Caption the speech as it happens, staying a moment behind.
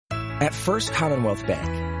At First Commonwealth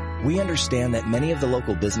Bank, we understand that many of the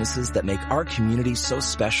local businesses that make our community so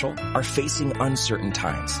special are facing uncertain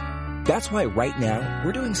times. That's why right now,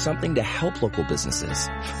 we're doing something to help local businesses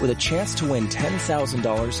with a chance to win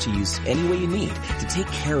 $10,000 to use any way you need to take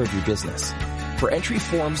care of your business. For entry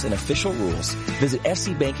forms and official rules, visit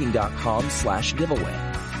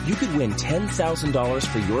fcbanking.com/giveaway. You could win $10,000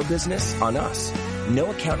 for your business on us. No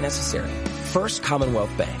account necessary. First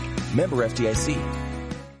Commonwealth Bank. Member FDIC.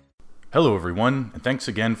 Hello everyone, and thanks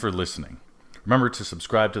again for listening. Remember to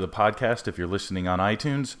subscribe to the podcast if you're listening on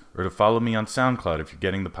iTunes, or to follow me on SoundCloud if you're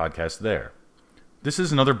getting the podcast there. This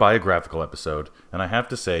is another biographical episode, and I have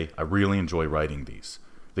to say, I really enjoy writing these.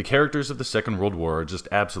 The characters of the Second World War are just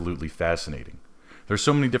absolutely fascinating. There's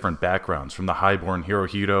so many different backgrounds, from the high-born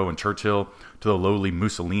Hirohito and Churchill to the lowly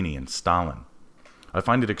Mussolini and Stalin. I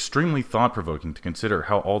find it extremely thought-provoking to consider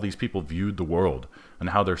how all these people viewed the world and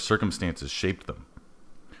how their circumstances shaped them.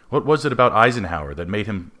 What was it about Eisenhower that made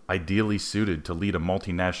him ideally suited to lead a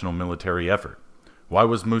multinational military effort? Why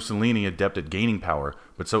was Mussolini adept at gaining power,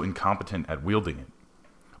 but so incompetent at wielding it?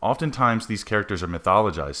 Oftentimes, these characters are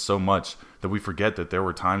mythologized so much that we forget that there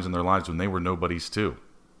were times in their lives when they were nobodies too.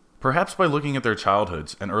 Perhaps by looking at their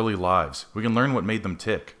childhoods and early lives, we can learn what made them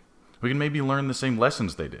tick. We can maybe learn the same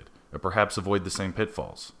lessons they did, or perhaps avoid the same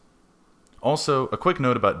pitfalls. Also, a quick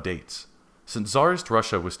note about dates. Since Tsarist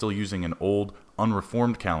Russia was still using an old,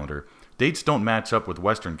 unreformed calendar, dates don't match up with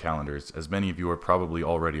Western calendars, as many of you are probably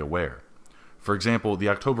already aware. For example, the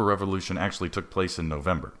October Revolution actually took place in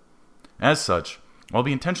November. As such, I'll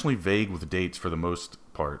be intentionally vague with dates for the most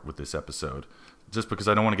part with this episode, just because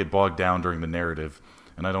I don't want to get bogged down during the narrative,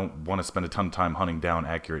 and I don't want to spend a ton of time hunting down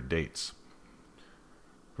accurate dates.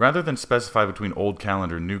 Rather than specify between old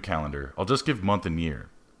calendar and new calendar, I'll just give month and year.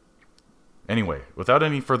 Anyway, without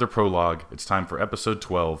any further prologue, it's time for episode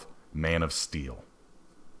 12, Man of Steel.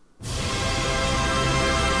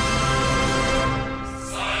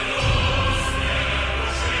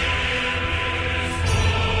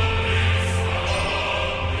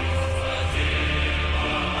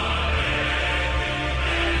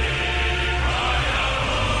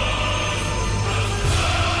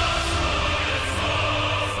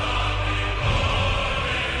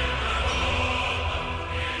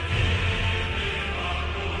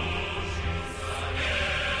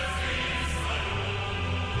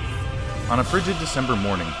 On a frigid December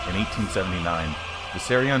morning in 1879,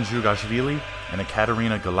 Vissarion Djougashvili and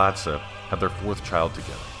Ekaterina Galatza had their fourth child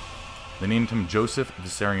together. They named him Joseph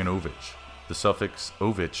Vissarionovich, the suffix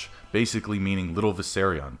 "ovich" basically meaning little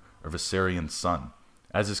Vissarion, or Vissarion's son,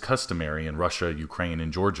 as is customary in Russia, Ukraine,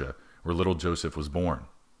 and Georgia, where little Joseph was born.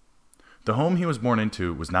 The home he was born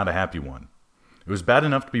into was not a happy one. It was bad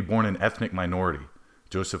enough to be born an ethnic minority.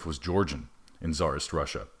 Joseph was Georgian in Tsarist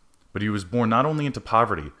Russia, but he was born not only into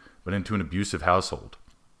poverty, but into an abusive household.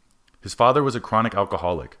 His father was a chronic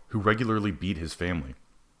alcoholic who regularly beat his family.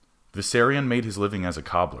 Vissarion made his living as a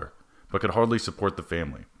cobbler, but could hardly support the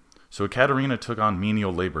family, so Ekaterina took on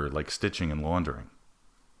menial labor like stitching and laundering.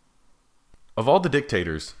 Of all the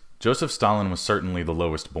dictators, Joseph Stalin was certainly the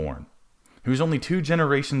lowest born. He was only 2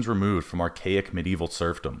 generations removed from archaic medieval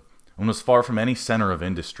serfdom, and was far from any center of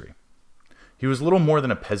industry. He was little more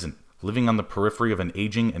than a peasant, living on the periphery of an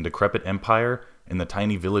aging and decrepit empire in the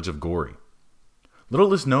tiny village of Gori.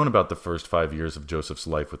 Little is known about the first 5 years of Joseph's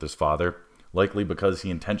life with his father, likely because he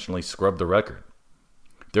intentionally scrubbed the record.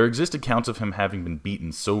 There exist accounts of him having been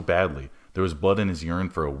beaten so badly there was blood in his urine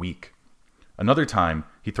for a week. Another time,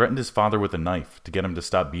 he threatened his father with a knife to get him to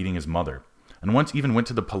stop beating his mother, and once even went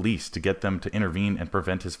to the police to get them to intervene and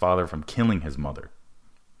prevent his father from killing his mother.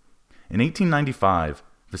 In 1895,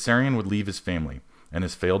 Vissarion would leave his family and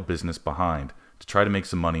his failed business behind to try to make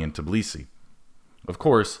some money in Tbilisi. Of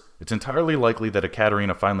course, it's entirely likely that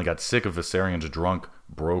Ekaterina finally got sick of Vissarion's drunk,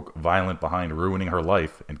 broke, violent behind ruining her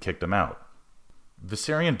life and kicked him out.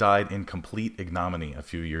 Vissarion died in complete ignominy a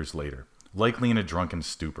few years later, likely in a drunken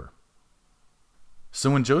stupor.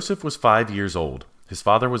 So when Joseph was 5 years old, his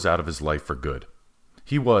father was out of his life for good.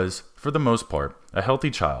 He was, for the most part, a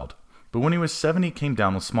healthy child, but when he was 7 he came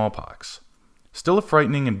down with smallpox. Still a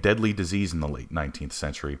frightening and deadly disease in the late 19th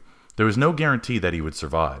century, there was no guarantee that he would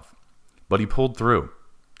survive. But he pulled through.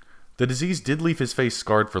 The disease did leave his face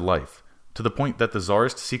scarred for life, to the point that the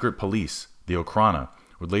Tsarist secret police, the Okhrana,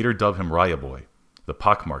 would later dub him Raya Boy, the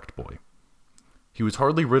pockmarked boy. He was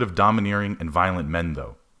hardly rid of domineering and violent men,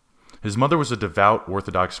 though. His mother was a devout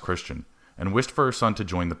Orthodox Christian, and wished for her son to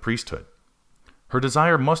join the priesthood. Her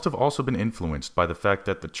desire must have also been influenced by the fact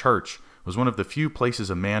that the church was one of the few places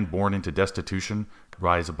a man born into destitution could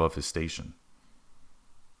rise above his station.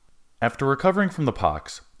 After recovering from the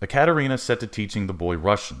pox, Ekaterina set to teaching the boy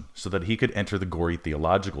Russian so that he could enter the Gori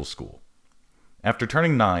Theological School. After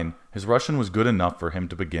turning 9, his Russian was good enough for him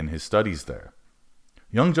to begin his studies there.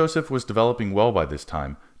 Young Joseph was developing well by this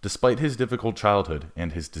time, despite his difficult childhood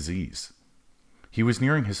and his disease. He was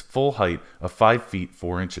nearing his full height of 5 feet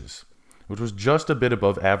 4 inches, which was just a bit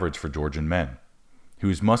above average for Georgian men. He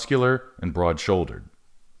was muscular and broad-shouldered.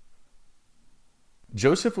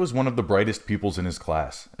 Joseph was one of the brightest pupils in his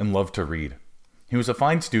class and loved to read. He was a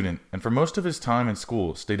fine student and for most of his time in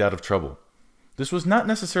school stayed out of trouble. This was not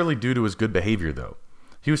necessarily due to his good behavior, though.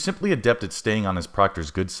 He was simply adept at staying on his proctor's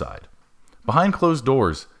good side. Behind closed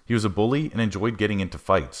doors, he was a bully and enjoyed getting into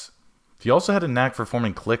fights. He also had a knack for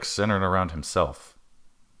forming cliques centered around himself.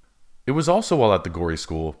 It was also while at the Gori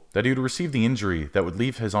school that he would receive the injury that would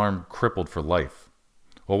leave his arm crippled for life.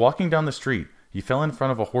 While walking down the street, he fell in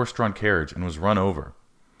front of a horse-drawn carriage and was run over.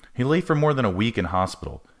 He lay for more than a week in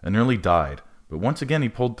hospital and nearly died, but once again he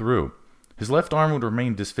pulled through. His left arm would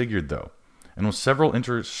remain disfigured, though, and was several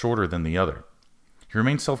inches shorter than the other. He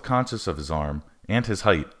remained self-conscious of his arm and his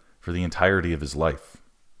height for the entirety of his life.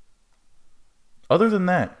 Other than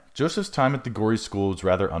that, Joseph's time at the Gori school was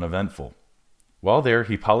rather uneventful. While there,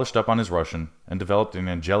 he polished up on his Russian and developed an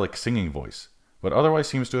angelic singing voice, but otherwise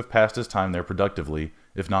seems to have passed his time there productively,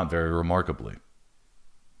 if not very remarkably.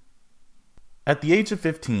 At the age of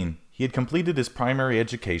 15, he had completed his primary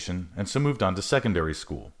education and so moved on to secondary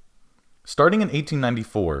school. Starting in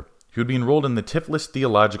 1894, he would be enrolled in the Tiflis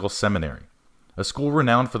Theological Seminary, a school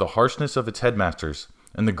renowned for the harshness of its headmasters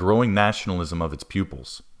and the growing nationalism of its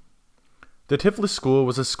pupils. The Tiflis school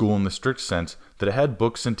was a school in the strict sense that it had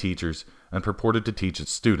books and teachers and purported to teach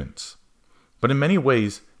its students. But in many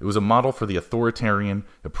ways, it was a model for the authoritarian,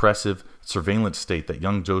 oppressive, surveillance state that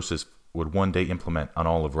young Joseph would one day implement on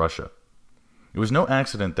all of Russia. It was no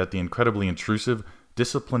accident that the incredibly intrusive,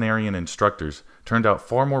 disciplinarian instructors turned out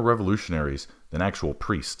far more revolutionaries than actual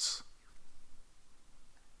priests.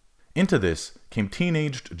 Into this came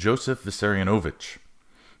teenaged Joseph Vissarionovich.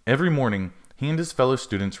 Every morning, he and his fellow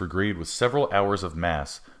students were greeted with several hours of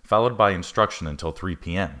mass, followed by instruction until 3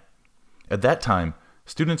 p.m. At that time,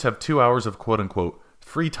 students have 2 hours of quote-unquote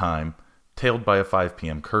free time, tailed by a 5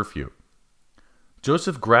 p.m. curfew.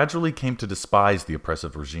 Joseph gradually came to despise the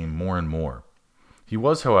oppressive regime more and more. He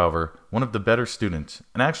was, however, one of the better students,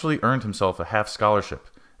 and actually earned himself a half scholarship,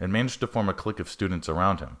 and managed to form a clique of students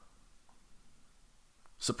around him.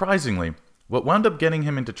 Surprisingly, what wound up getting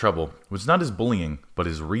him into trouble was not his bullying, but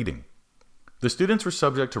his reading. The students were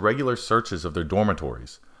subject to regular searches of their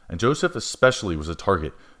dormitories, and Joseph especially was a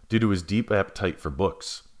target due to his deep appetite for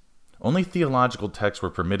books. Only theological texts were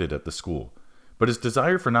permitted at the school, but his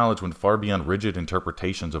desire for knowledge went far beyond rigid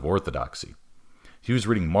interpretations of orthodoxy. He was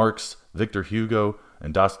reading Marx, Victor Hugo,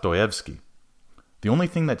 and Dostoevsky. The only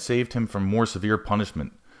thing that saved him from more severe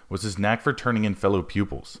punishment was his knack for turning in fellow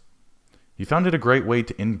pupils. He found it a great way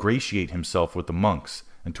to ingratiate himself with the monks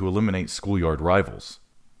and to eliminate schoolyard rivals.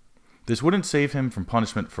 This wouldn't save him from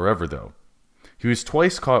punishment forever, though. He was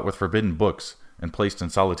twice caught with forbidden books and placed in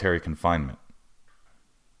solitary confinement.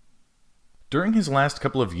 During his last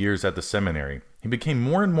couple of years at the seminary, he became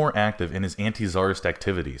more and more active in his anti-czarist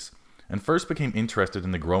activities, and first became interested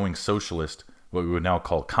in the growing socialist, what we would now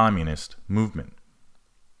call communist, movement.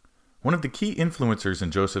 One of the key influencers in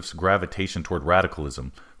Joseph's gravitation toward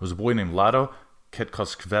radicalism was a boy named Lado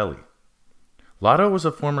Ketkoskveli. Lado was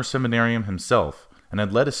a former seminarian himself, and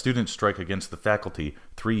had led a student strike against the faculty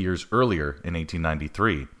 3 years earlier in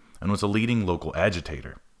 1893, and was a leading local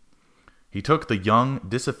agitator. He took the young,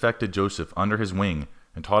 disaffected Joseph under his wing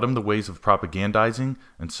and taught him the ways of propagandizing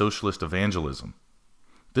and socialist evangelism.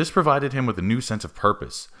 This provided him with a new sense of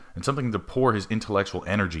purpose and something to pour his intellectual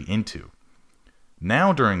energy into.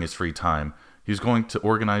 Now, during his free time, he was going to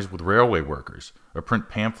organize with railway workers or print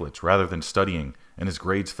pamphlets rather than studying, and his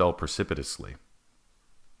grades fell precipitously.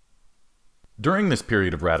 During this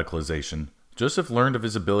period of radicalization, Joseph learned of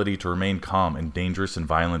his ability to remain calm in dangerous and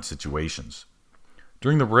violent situations.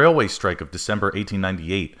 During the railway strike of December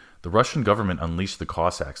 1898, the Russian government unleashed the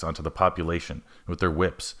Cossacks onto the population with their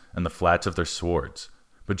whips and the flats of their swords,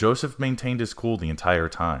 but Joseph maintained his cool the entire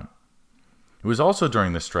time. It was also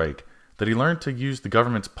during this strike that he learned to use the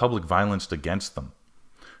government's public violence against them.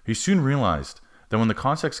 He soon realized that when the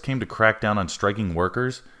Cossacks came to crack down on striking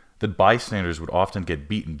workers, that bystanders would often get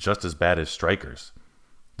beaten just as bad as strikers.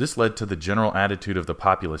 This led to the general attitude of the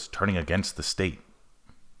populace turning against the state.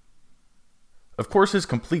 Of course, his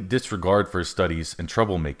complete disregard for his studies and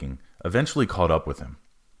troublemaking eventually caught up with him.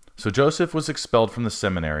 So Joseph was expelled from the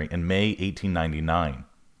seminary in May 1899.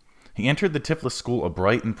 He entered the Tiflis school a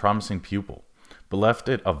bright and promising pupil, but left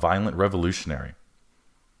it a violent revolutionary.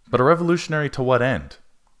 But a revolutionary to what end?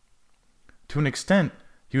 To an extent,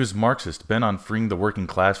 he was Marxist, bent on freeing the working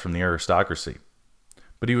class from the aristocracy.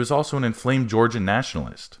 But he was also an inflamed Georgian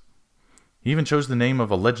nationalist. He even chose the name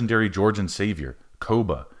of a legendary Georgian savior,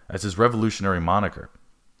 Koba, as his revolutionary moniker.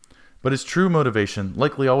 But his true motivation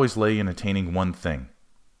likely always lay in attaining one thing: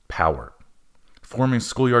 power. Forming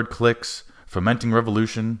schoolyard cliques, fomenting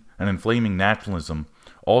revolution, and inflaming nationalism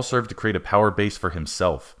all served to create a power base for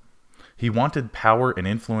himself. He wanted power and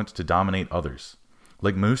influence to dominate others.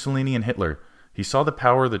 Like Mussolini and Hitler, he saw the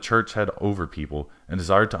power the church had over people and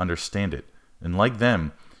desired to understand it, and like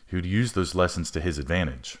them, he would use those lessons to his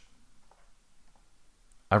advantage.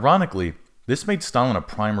 Ironically, this made Stalin a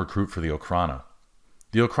prime recruit for the Okhrana.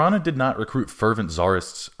 The Okhrana did not recruit fervent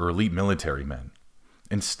czarists or elite military men.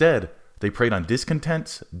 Instead, they preyed on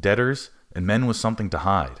discontents, debtors, and men with something to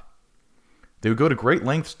hide. They would go to great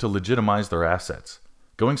lengths to legitimize their assets,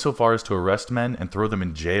 going so far as to arrest men and throw them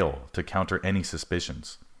in jail to counter any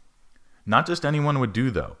suspicions. Not just anyone would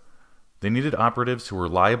do, though. They needed operatives who were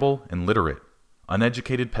reliable and literate.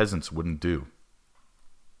 Uneducated peasants wouldn't do.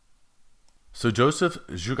 So Joseph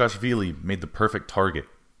Zhugashvili made the perfect target.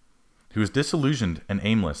 He was disillusioned and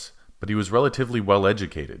aimless, but he was relatively well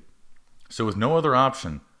educated. So with no other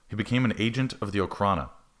option, he became an agent of the Okhrana.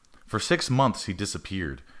 For 6 months he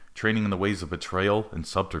disappeared, training in the ways of betrayal and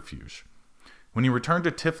subterfuge. When he returned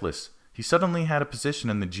to Tiflis, he suddenly had a position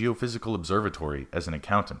in the Geophysical Observatory as an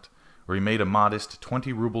accountant, where he made a modest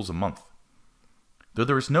 20 rubles a month. Though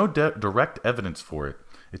there is no direct evidence for it,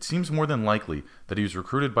 it seems more than likely that he was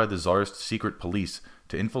recruited by the Tsarist secret police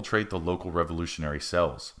to infiltrate the local revolutionary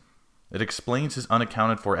cells. It explains his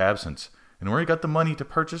unaccounted for absence and where he got the money to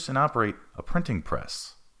purchase and operate a printing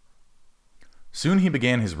press. Soon he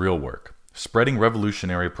began his real work, spreading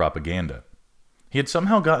revolutionary propaganda. He had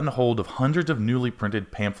somehow gotten a hold of hundreds of newly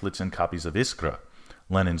printed pamphlets and copies of Iskra,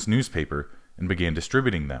 Lenin's newspaper, and began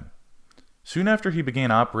distributing them. Soon after, he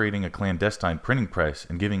began operating a clandestine printing press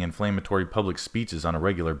and giving inflammatory public speeches on a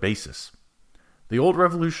regular basis. The old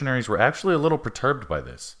revolutionaries were actually a little perturbed by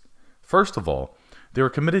this. First of all, they were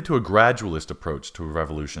committed to a gradualist approach to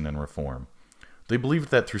revolution and reform. They believed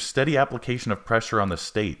that through steady application of pressure on the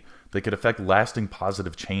state, they could effect lasting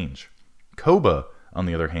positive change. Koba, on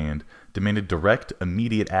the other hand, demanded direct,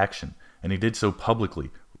 immediate action, and he did so publicly,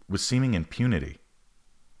 with seeming impunity.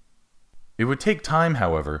 It would take time,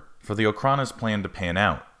 however, for the Okhrana's plan to pan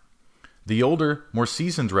out. The older, more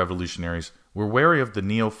seasoned revolutionaries were wary of the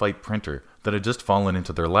neophyte printer that had just fallen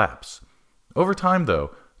into their laps. Over time,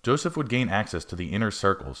 though, Joseph would gain access to the inner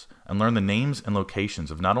circles and learn the names and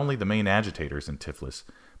locations of not only the main agitators in Tiflis,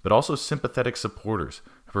 but also sympathetic supporters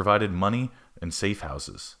who provided money and safe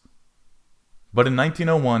houses. But in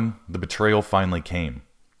 1901, the betrayal finally came.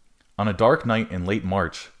 On a dark night in late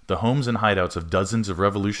March, the homes and hideouts of dozens of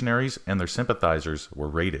revolutionaries and their sympathizers were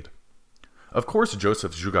raided. Of course,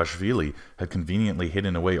 Joseph Zhugashvili had conveniently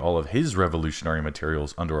hidden away all of his revolutionary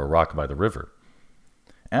materials under a rock by the river.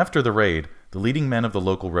 After the raid, the leading men of the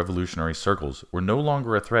local revolutionary circles were no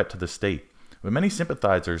longer a threat to the state, but many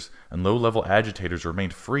sympathizers and low-level agitators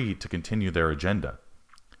remained free to continue their agenda.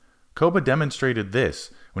 Koba demonstrated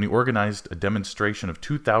this when he organized a demonstration of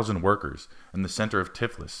 2,000 workers in the center of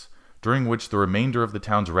Tiflis, during which the remainder of the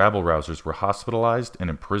town's rabble-rousers were hospitalized and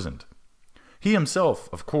imprisoned. He himself,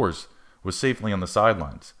 of course, was safely on the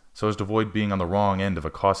sidelines, so as to avoid being on the wrong end of a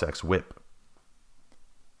Cossack's whip.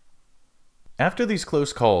 After these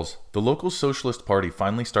close calls, the local Socialist Party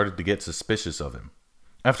finally started to get suspicious of him.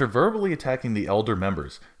 After verbally attacking the elder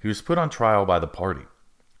members, he was put on trial by the party.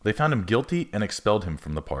 They found him guilty and expelled him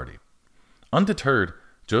from the party. Undeterred,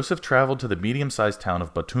 Joseph traveled to the medium-sized town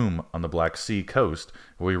of Batum on the Black Sea coast,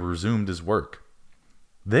 where he resumed his work.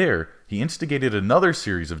 There, he instigated another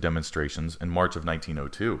series of demonstrations in March of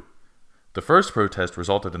 1902. The first protest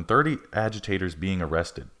resulted in 30 agitators being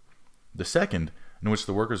arrested. The second, in which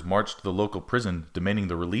the workers marched to the local prison demanding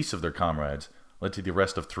the release of their comrades, led to the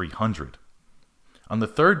arrest of 300. On the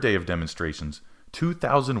third day of demonstrations,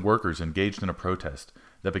 2,000 workers engaged in a protest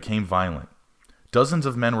that became violent. Dozens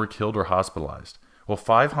of men were killed or hospitalized, while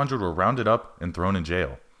 500 were rounded up and thrown in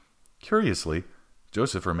jail. Curiously,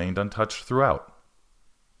 Joseph remained untouched throughout.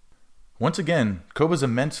 Once again, Koba's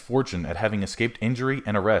immense fortune at having escaped injury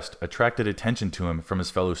and arrest attracted attention to him from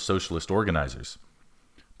his fellow socialist organizers.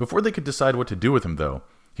 Before they could decide what to do with him, though,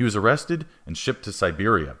 he was arrested and shipped to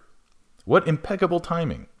Siberia. What impeccable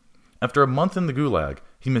timing! After a month in the Gulag,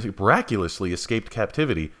 he miraculously escaped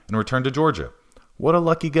captivity and returned to Georgia. What a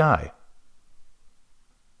lucky guy!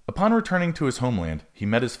 Upon returning to his homeland, he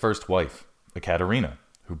met his first wife, Ekaterina,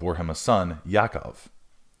 who bore him a son, Yakov.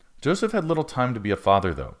 Joseph had little time to be a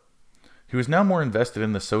father, though. He was now more invested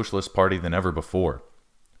in the Socialist Party than ever before.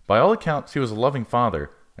 By all accounts, he was a loving father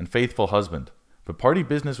and faithful husband, but party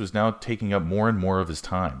business was now taking up more and more of his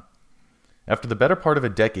time. After the better part of a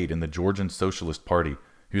decade in the Georgian Socialist Party,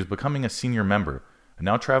 he was becoming a senior member and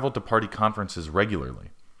now traveled to party conferences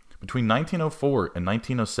regularly. Between 1904 and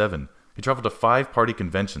 1907, he traveled to 5 party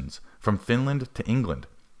conventions, from Finland to England.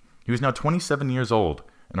 He was now 27 years old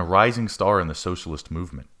and a rising star in the socialist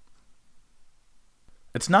movement.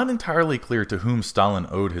 It's not entirely clear to whom Stalin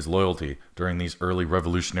owed his loyalty during these early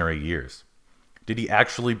revolutionary years. Did he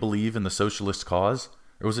actually believe in the socialist cause,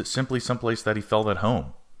 or was it simply someplace that he felt at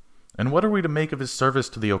home? And what are we to make of his service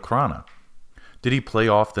to the Okhrana? Did he play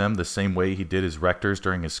off them the same way he did his rectors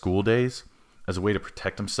during his school days, as a way to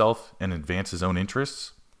protect himself and advance his own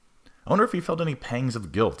interests? I wonder if he felt any pangs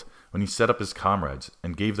of guilt when he set up his comrades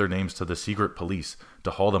and gave their names to the secret police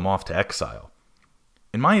to haul them off to exile.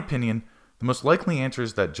 In my opinion, the most likely answer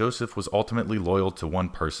is that Joseph was ultimately loyal to one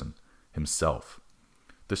person, himself.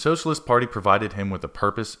 The Socialist Party provided him with a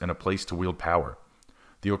purpose and a place to wield power.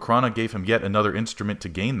 The Okhrana gave him yet another instrument to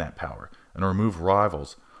gain that power and remove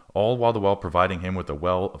rivals, all while providing him with a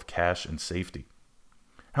well of cash and safety.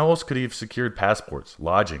 How else could he have secured passports,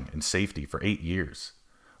 lodging, and safety for 8 years?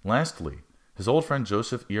 Lastly, his old friend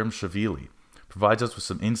Joseph Irmshvili provides us with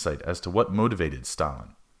some insight as to what motivated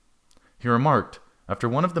Stalin. He remarked, after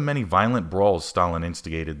one of the many violent brawls Stalin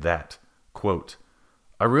instigated, that, quote,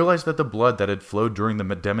 "I realized that the blood that had flowed during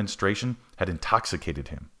the demonstration had intoxicated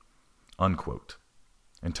him." Unquote.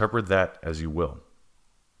 Interpret that as you will.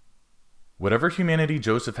 Whatever humanity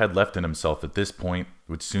Joseph had left in himself at this point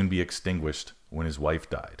would soon be extinguished when his wife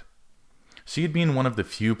died. She had been one of the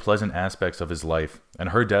few pleasant aspects of his life, and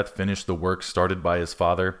her death finished the work started by his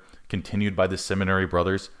father, continued by the seminary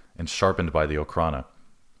brothers, and sharpened by the Okhrana.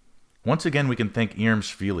 Once again, we can thank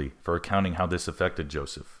Irmshvili for accounting how this affected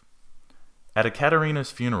Joseph. At Ekaterina's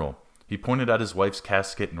funeral, he pointed at his wife's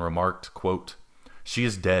casket and remarked, quote, "She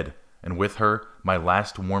is dead, and with her, my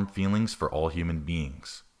last warm feelings for all human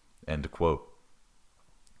beings." End quote.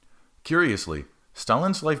 Curiously,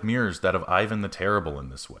 Stalin's life mirrors that of Ivan the Terrible in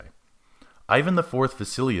this way. Ivan IV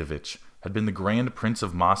Vasilievich had been the Grand Prince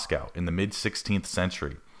of Moscow in the mid-16th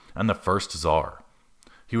century and the first Tsar.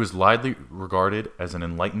 He was widely regarded as an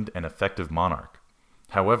enlightened and effective monarch.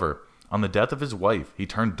 However, on the death of his wife, he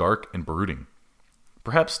turned dark and brooding.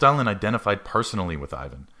 Perhaps Stalin identified personally with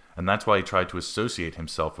Ivan, and that's why he tried to associate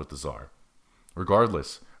himself with the Tsar.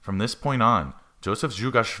 Regardless, from this point on, Joseph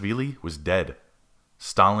Zhugashvili was dead.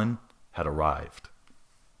 Stalin had arrived.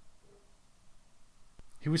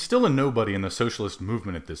 He was still a nobody in the socialist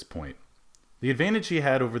movement at this point. The advantage he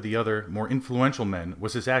had over the other, more influential men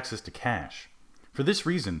was his access to cash. For this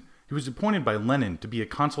reason, he was appointed by Lenin to be a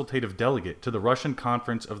consultative delegate to the Russian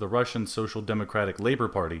Conference of the Russian Social Democratic Labor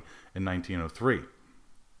Party in 1903.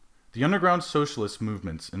 The underground socialist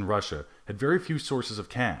movements in Russia had very few sources of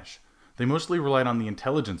cash. They mostly relied on the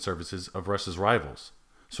intelligence services of Russia's rivals.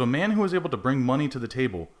 So a man who was able to bring money to the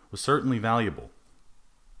table was certainly valuable.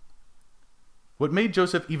 What made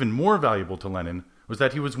Joseph even more valuable to Lenin was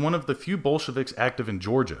that he was one of the few Bolsheviks active in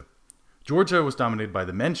Georgia. Georgia was dominated by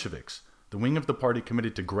the Mensheviks, the wing of the party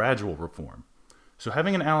committed to gradual reform. So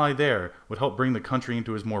having an ally there would help bring the country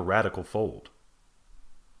into his more radical fold.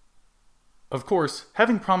 Of course,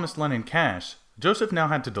 having promised Lenin cash, Joseph now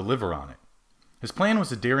had to deliver on it. His plan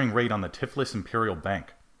was a daring raid on the Tiflis Imperial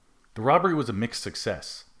Bank. The robbery was a mixed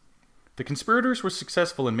success. The conspirators were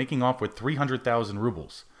successful in making off with 300,000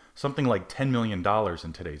 rubles, something like $10 million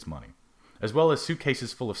in today's money, as well as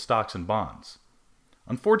suitcases full of stocks and bonds.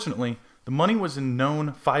 Unfortunately, the money was in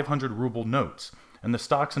known 500 ruble notes, and the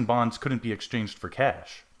stocks and bonds couldn't be exchanged for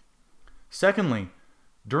cash. Secondly,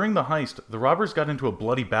 during the heist, the robbers got into a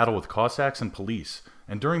bloody battle with Cossacks and police,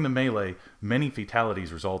 and during the melee, many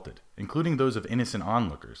fatalities resulted, including those of innocent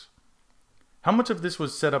onlookers. How much of this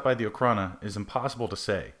was set up by the Okhrana is impossible to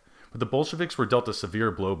say, but the Bolsheviks were dealt a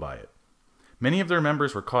severe blow by it. Many of their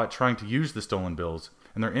members were caught trying to use the stolen bills,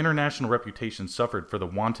 and their international reputation suffered for the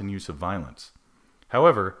wanton use of violence.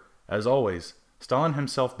 However, as always, Stalin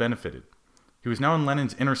himself benefited. He was now in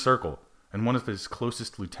Lenin's inner circle and one of his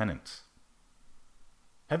closest lieutenants.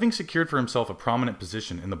 Having secured for himself a prominent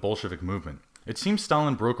position in the Bolshevik movement, it seems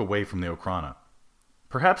Stalin broke away from the Okhrana.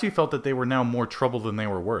 Perhaps he felt that they were now more trouble than they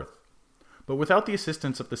were worth. But without the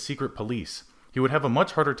assistance of the secret police, he would have a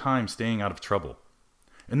much harder time staying out of trouble.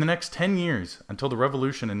 In the next 10 years, until the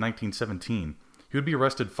revolution in 1917, he would be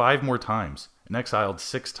arrested 5 more times and exiled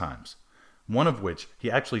 6 times, one of which he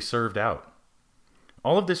actually served out.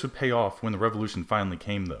 All of this would pay off when the revolution finally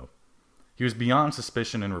came, though. He was beyond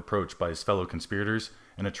suspicion and reproach by his fellow conspirators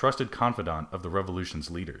and a trusted confidant of the revolution's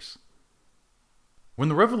leaders. When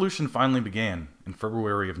the revolution finally began, in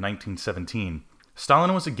February of 1917,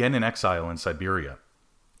 Stalin was again in exile in Siberia.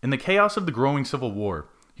 In the chaos of the growing civil war,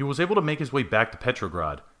 he was able to make his way back to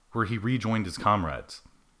Petrograd, where he rejoined his comrades.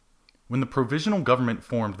 When the provisional government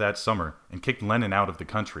formed that summer and kicked Lenin out of the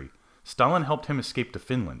country, Stalin helped him escape to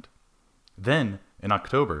Finland. Then, in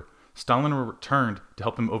October, Stalin returned to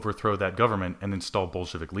help him overthrow that government and install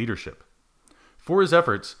Bolshevik leadership. For his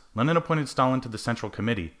efforts, Lenin appointed Stalin to the Central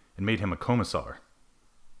Committee and made him a commissar.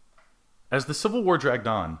 As the civil war dragged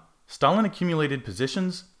on, Stalin accumulated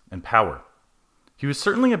positions and power. He was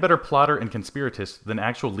certainly a better plotter and conspiratist than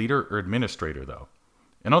actual leader or administrator, though.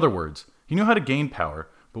 In other words, he knew how to gain power,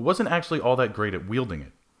 but wasn't actually all that great at wielding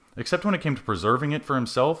it, except when it came to preserving it for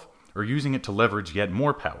himself or using it to leverage yet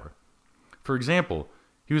more power. For example,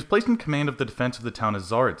 he was placed in command of the defense of the town of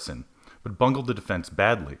Tsaritsyn, but bungled the defense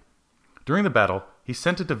badly. During the battle, he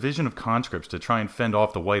sent a division of conscripts to try and fend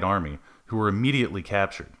off the White Army, who were immediately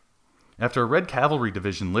captured. After a Red Cavalry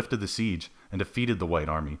division lifted the siege and defeated the White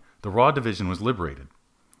Army, the Raw division was liberated.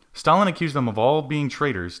 Stalin accused them of all being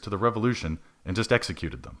traitors to the revolution and just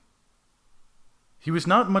executed them. He was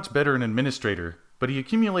not much better an administrator, but he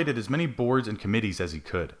accumulated as many boards and committees as he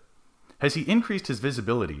could. As he increased his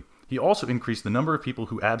visibility, he also increased the number of people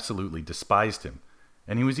who absolutely despised him,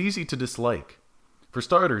 and he was easy to dislike. For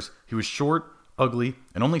starters, he was short, ugly,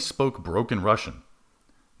 and only spoke broken Russian.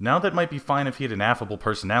 Now that might be fine if he had an affable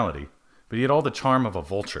personality, but he had all the charm of a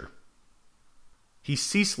vulture. He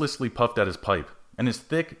ceaselessly puffed at his pipe, and his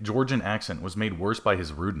thick Georgian accent was made worse by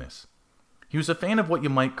his rudeness. He was a fan of what you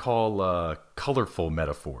might call colorful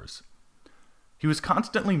metaphors. He was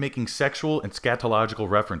constantly making sexual and scatological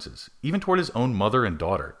references, even toward his own mother and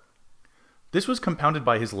daughter. This was compounded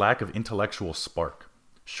by his lack of intellectual spark.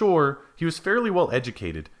 Sure, he was fairly well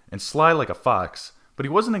educated and sly like a fox, but he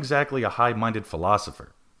wasn't exactly a high-minded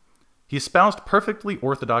philosopher. He espoused perfectly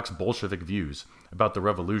orthodox Bolshevik views about the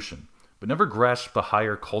revolution, but never grasped the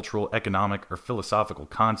higher cultural, economic, or philosophical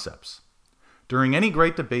concepts. During any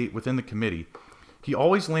great debate within the committee, he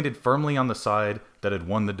always landed firmly on the side that had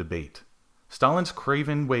won the debate. Stalin's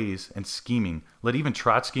craven ways and scheming led even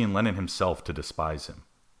Trotsky and Lenin himself to despise him.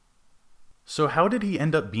 So how did he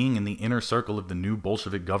end up being in the inner circle of the new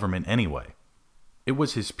Bolshevik government anyway? It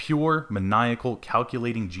was his pure, maniacal,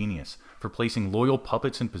 calculating genius for placing loyal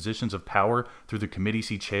puppets in positions of power through the committees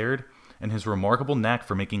he chaired, and his remarkable knack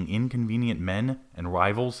for making inconvenient men and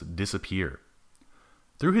rivals disappear.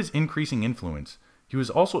 Through his increasing influence, he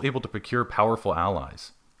was also able to procure powerful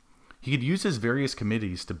allies. He could use his various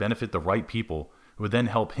committees to benefit the right people who would then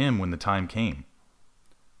help him when the time came.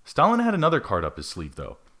 Stalin had another card up his sleeve,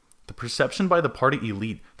 though: the perception by the party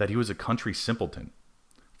elite that he was a country simpleton.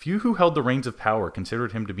 Few who held the reins of power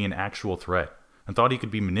considered him to be an actual threat and thought he could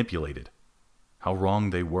be manipulated. How wrong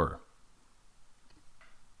they were.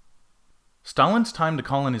 Stalin's time to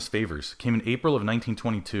call in his favors came in April of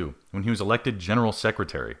 1922, when he was elected General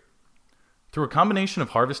Secretary. Through a combination of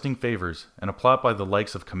harvesting favors and a plot by the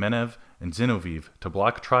likes of Kamenev and Zinoviev to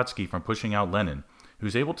block Trotsky from pushing out Lenin, he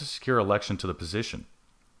was able to secure election to the position.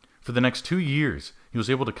 For the next 2 years, he was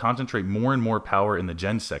able to concentrate more and more power in the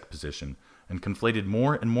Gensec position, and conflated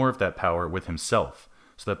more and more of that power with himself,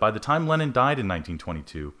 so that by the time Lenin died in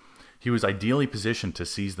 1922, he was ideally positioned to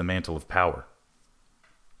seize the mantle of power.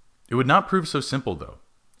 It would not prove so simple, though.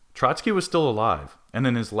 Trotsky was still alive, and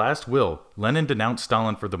in his last will, Lenin denounced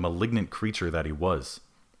Stalin for the malignant creature that he was.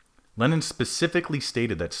 Lenin specifically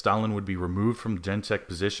stated that Stalin would be removed from the Gensec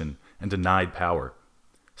position and denied power.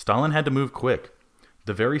 Stalin had to move quick.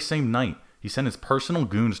 The very same night, he sent his personal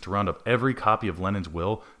goons to round up every copy of Lenin's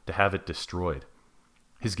will to have it destroyed.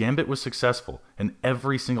 His gambit was successful, and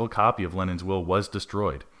every single copy of Lenin's will was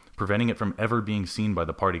destroyed, preventing it from ever being seen by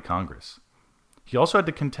the party Congress. He also had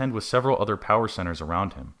to contend with several other power centers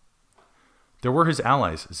around him. There were his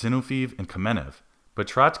allies, Zinoviev and Kamenev, but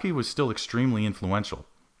Trotsky was still extremely influential.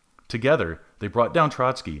 Together, they brought down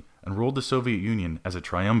Trotsky and ruled the Soviet Union as a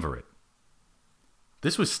triumvirate.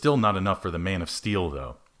 This was still not enough for the man of steel,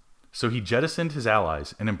 though. So he jettisoned his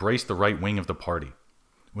allies and embraced the right wing of the party.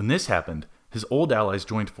 When this happened, his old allies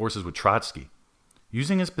joined forces with Trotsky.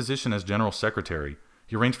 Using his position as general secretary,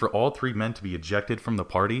 he arranged for all three men to be ejected from the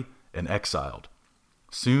party and exiled.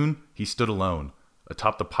 Soon, he stood alone,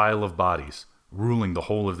 atop the pile of bodies, ruling the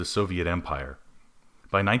whole of the Soviet Empire.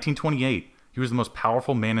 By 1928, he was the most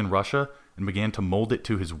powerful man in Russia and began to mold it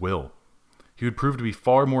to his will. He would prove to be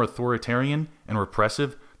far more authoritarian and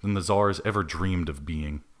repressive than the Tsars ever dreamed of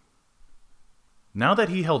being. Now that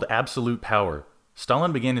he held absolute power,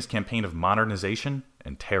 Stalin began his campaign of modernization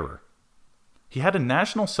and terror. He had a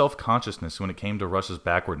national self-consciousness when it came to Russia's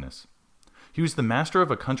backwardness. He was the master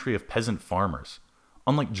of a country of peasant farmers.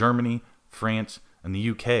 unlike Germany, France, and the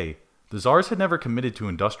UK, the Tsars had never committed to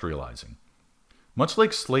industrializing. Much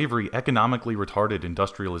like slavery economically retarded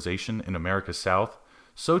industrialization in America's South,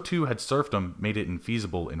 so too had serfdom made it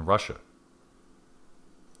infeasible in Russia.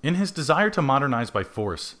 In his desire to modernize by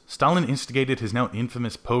force, Stalin instigated his now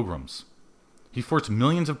infamous pogroms. He forced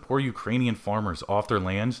millions of poor Ukrainian farmers off their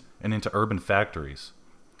lands and into urban factories.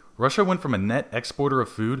 Russia went from a net exporter of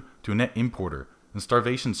food to a net importer, and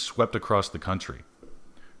starvation swept across the country.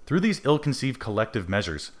 Through these ill-conceived collective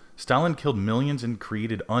measures, Stalin killed millions and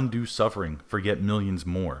created undue suffering for yet millions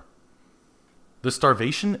more. The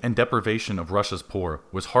starvation and deprivation of Russia's poor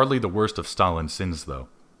was hardly the worst of Stalin's sins, though.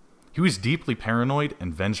 He was deeply paranoid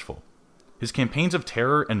and vengeful. His campaigns of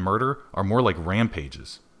terror and murder are more like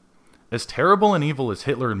rampages. As terrible and evil as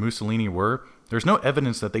Hitler and Mussolini were, there's no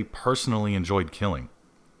evidence that they personally enjoyed killing.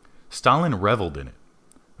 Stalin reveled in it.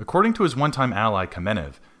 According to his one-time ally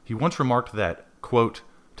Kamenev, he once remarked that, quote,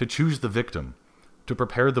 to choose the victim, to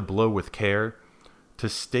prepare the blow with care, to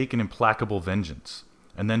stake an implacable vengeance,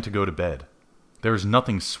 and then to go to bed. There is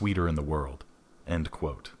nothing sweeter in the world. End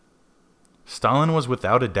quote. Stalin was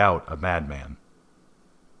without a doubt a madman.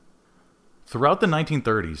 Throughout the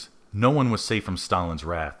 1930s, no one was safe from Stalin's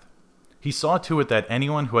wrath. He saw to it that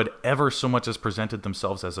anyone who had ever so much as presented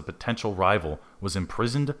themselves as a potential rival was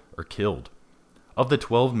imprisoned or killed. Of the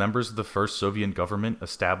 12 members of the first Soviet government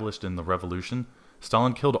established in the revolution,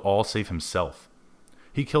 Stalin killed all save himself.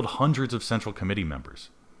 He killed hundreds of Central Committee members.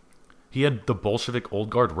 He had the Bolshevik Old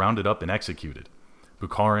Guard rounded up and executed.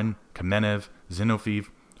 Bukharin, Kamenev, Zinoviev,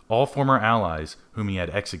 all former allies whom he had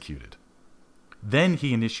executed. Then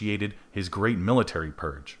he initiated his great military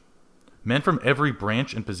purge. Men from every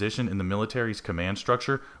branch and position in the military's command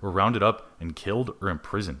structure were rounded up and killed or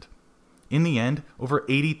imprisoned. In the end, over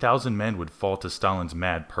 80,000 men would fall to Stalin's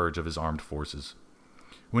mad purge of his armed forces.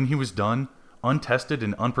 When he was done, untested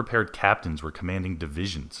and unprepared captains were commanding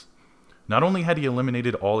divisions. Not only had he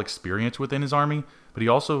eliminated all experience within his army, but he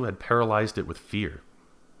also had paralyzed it with fear.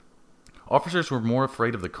 Officers were more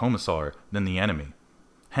afraid of the Commissar than the enemy.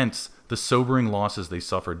 Hence, the sobering losses they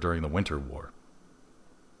suffered during the Winter War.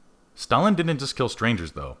 Stalin didn't just kill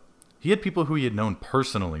strangers, though. He had people who he had known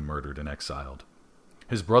personally murdered and exiled.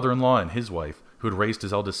 His brother-in-law and his wife, who had raised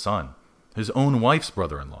his eldest son. His own wife's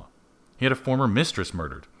brother-in-law. He had a former mistress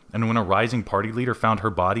murdered, and when a rising party leader found her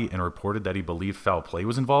body and reported that he believed foul play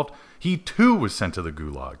was involved, he too was sent to the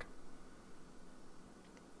Gulag.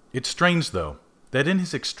 It's strange, though, that in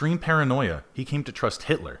his extreme paranoia, he came to trust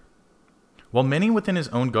Hitler. While many within his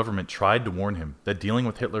own government tried to warn him that dealing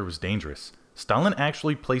with Hitler was dangerous, Stalin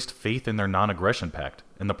actually placed faith in their non-aggression pact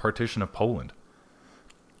and the partition of Poland.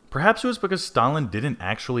 Perhaps it was because Stalin didn't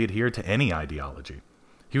actually adhere to any ideology.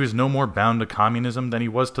 He was no more bound to communism than he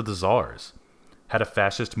was to the Tsars. Had a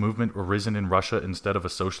fascist movement arisen in Russia instead of a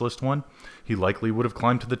socialist one, he likely would have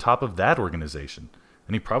climbed to the top of that organization,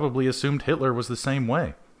 and he probably assumed Hitler was the same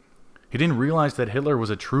way. He didn't realize that Hitler was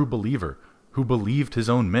a true believer who believed his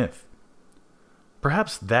own myth.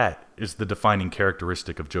 Perhaps that is the defining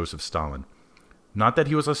characteristic of Joseph Stalin. Not that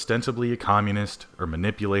he was ostensibly a communist or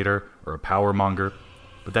manipulator or a power monger,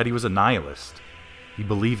 but that he was a nihilist. He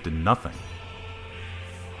believed in nothing.